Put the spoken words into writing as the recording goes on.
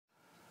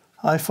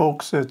Hi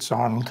folks, it's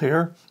Arnold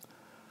here.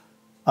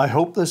 I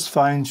hope this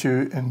finds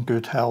you in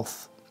good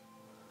health.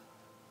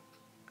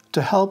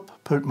 To help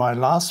put my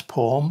last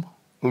poem,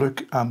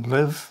 Look and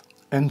Live,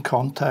 in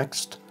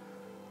context,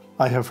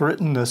 I have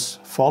written this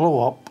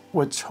follow-up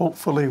which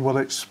hopefully will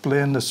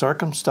explain the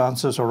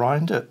circumstances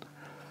around it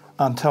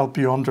and help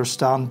you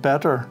understand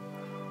better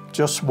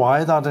just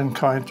why that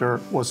encounter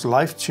was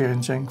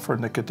life-changing for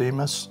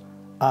Nicodemus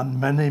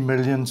and many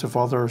millions of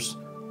others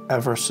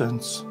ever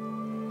since.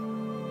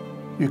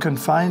 You can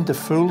find the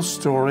full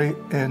story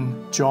in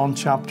John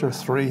chapter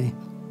 3,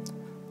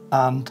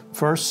 and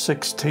verse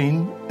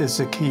 16 is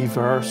the key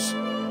verse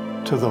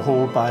to the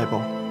whole Bible.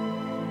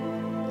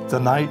 The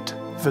night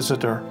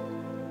visitor.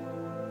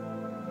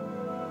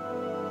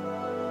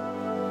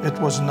 It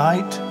was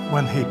night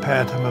when he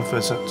paid him a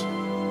visit.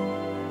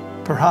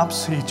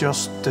 Perhaps he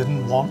just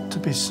didn't want to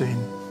be seen.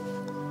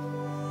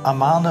 A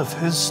man of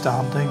his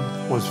standing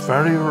was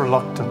very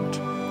reluctant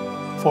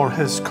for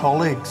his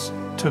colleagues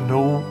to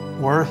know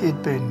where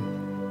he'd been.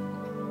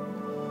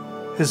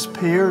 His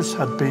peers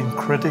had been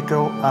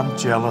critical and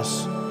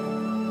jealous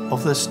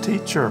of this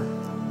teacher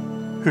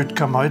who'd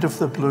come out of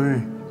the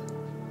blue,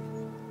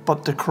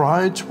 but the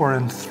crowds were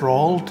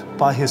enthralled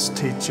by his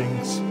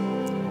teachings,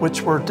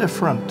 which were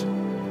different,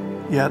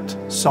 yet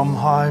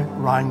somehow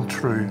rang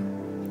true.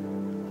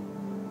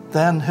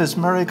 Then his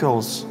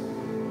miracles,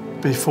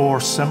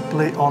 before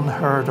simply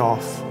unheard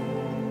of.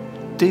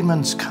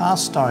 Demons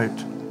cast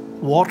out,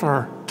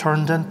 water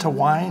turned into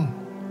wine.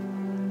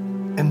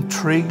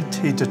 Intrigued,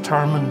 he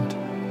determined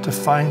to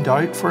find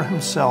out for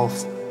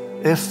himself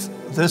if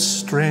this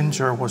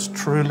stranger was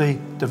truly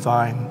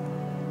divine.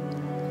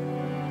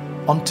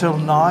 Until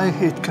now,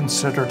 he'd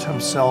considered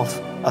himself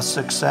a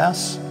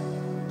success.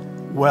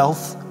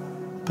 Wealth,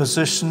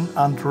 position,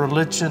 and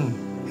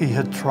religion he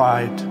had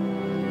tried.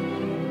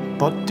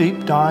 But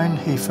deep down,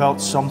 he felt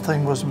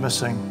something was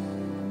missing.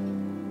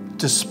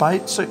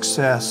 Despite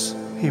success,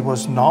 he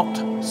was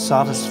not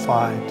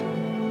satisfied.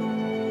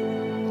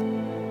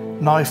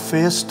 Now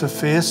face to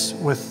face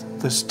with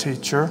this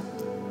teacher,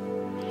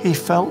 he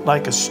felt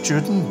like a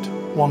student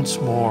once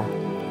more.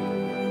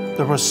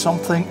 There was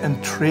something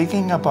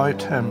intriguing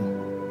about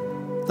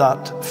him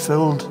that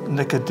filled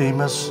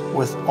Nicodemus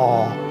with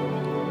awe.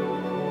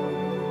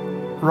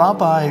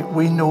 Rabbi,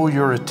 we know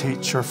you're a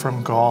teacher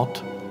from God,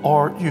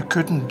 or you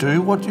couldn't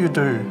do what you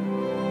do.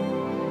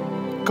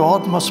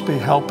 God must be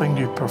helping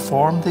you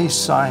perform these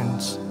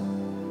signs.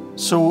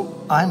 So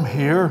I'm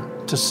here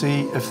to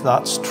see if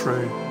that's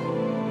true.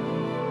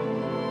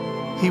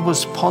 He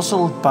was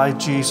puzzled by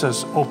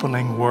Jesus'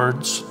 opening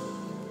words.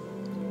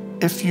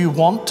 If you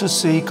want to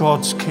see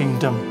God's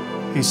kingdom,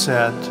 he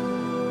said,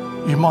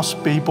 you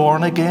must be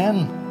born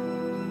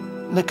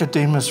again.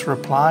 Nicodemus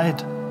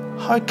replied,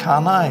 how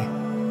can I?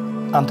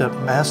 And it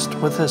messed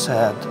with his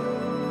head.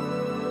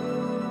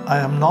 I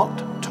am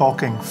not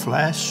talking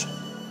flesh,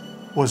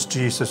 was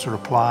Jesus'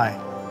 reply.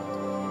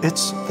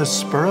 It's the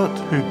Spirit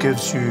who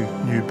gives you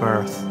new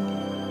birth.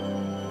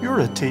 You're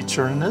a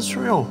teacher in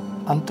Israel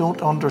and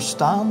don't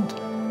understand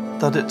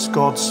that it's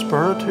God's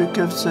Spirit who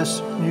gives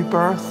this new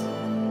birth.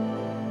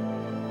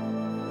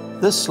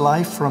 This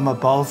life from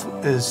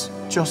above is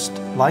just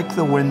like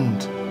the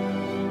wind.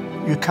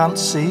 You can't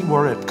see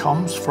where it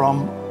comes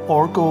from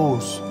or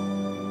goes,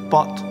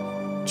 but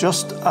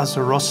just as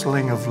the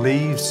rustling of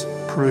leaves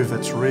prove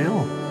it's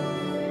real,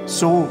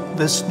 so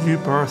this new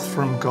birth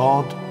from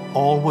God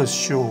always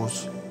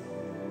shows.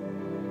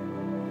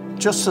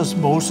 Just as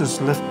Moses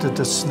lifted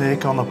the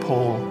snake on a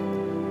pole,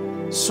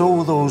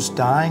 so those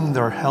dying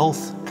their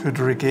health could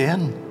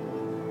regain.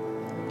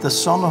 The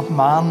Son of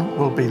Man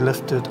will be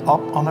lifted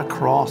up on a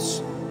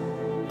cross,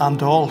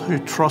 and all who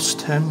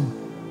trust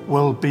him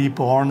will be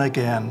born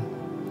again.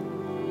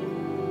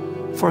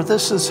 For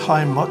this is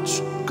how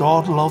much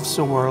God loves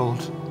the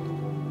world.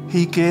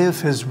 He gave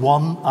his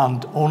one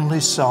and only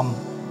Son,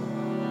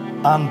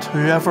 and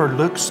whoever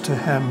looks to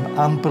him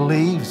and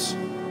believes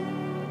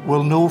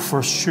will know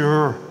for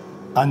sure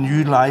a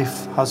new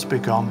life has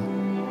begun.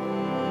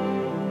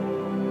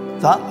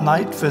 That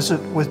night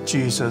visit with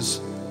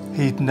Jesus,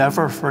 he'd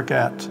never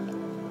forget.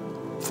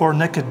 For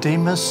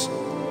Nicodemus,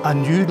 a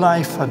new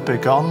life had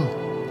begun.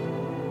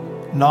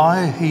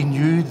 Now he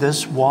knew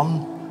this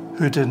one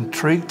who'd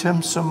intrigued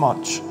him so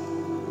much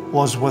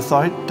was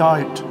without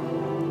doubt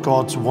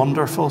God's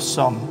wonderful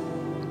Son.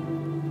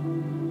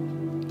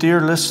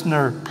 Dear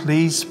listener,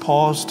 please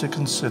pause to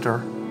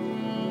consider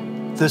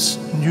this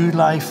new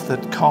life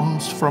that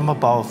comes from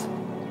above.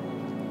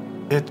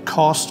 It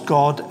cost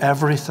God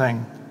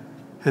everything,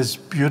 his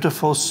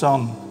beautiful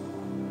Son,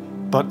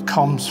 but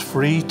comes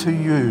free to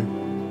you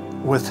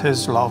with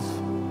his love.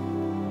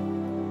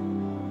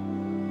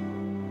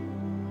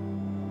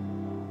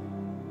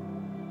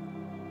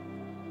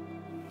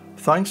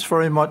 Thanks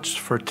very much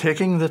for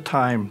taking the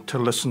time to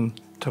listen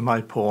to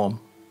my poem.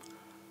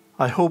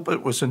 I hope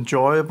it was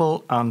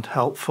enjoyable and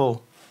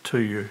helpful to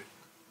you.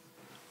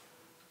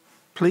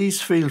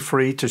 Please feel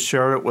free to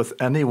share it with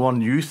anyone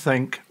you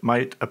think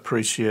might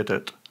appreciate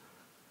it.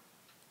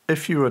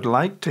 If you would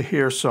like to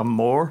hear some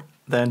more,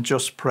 then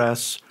just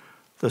press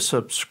the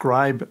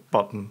subscribe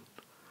button.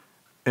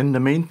 In the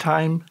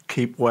meantime,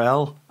 keep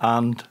well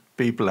and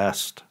be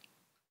blessed.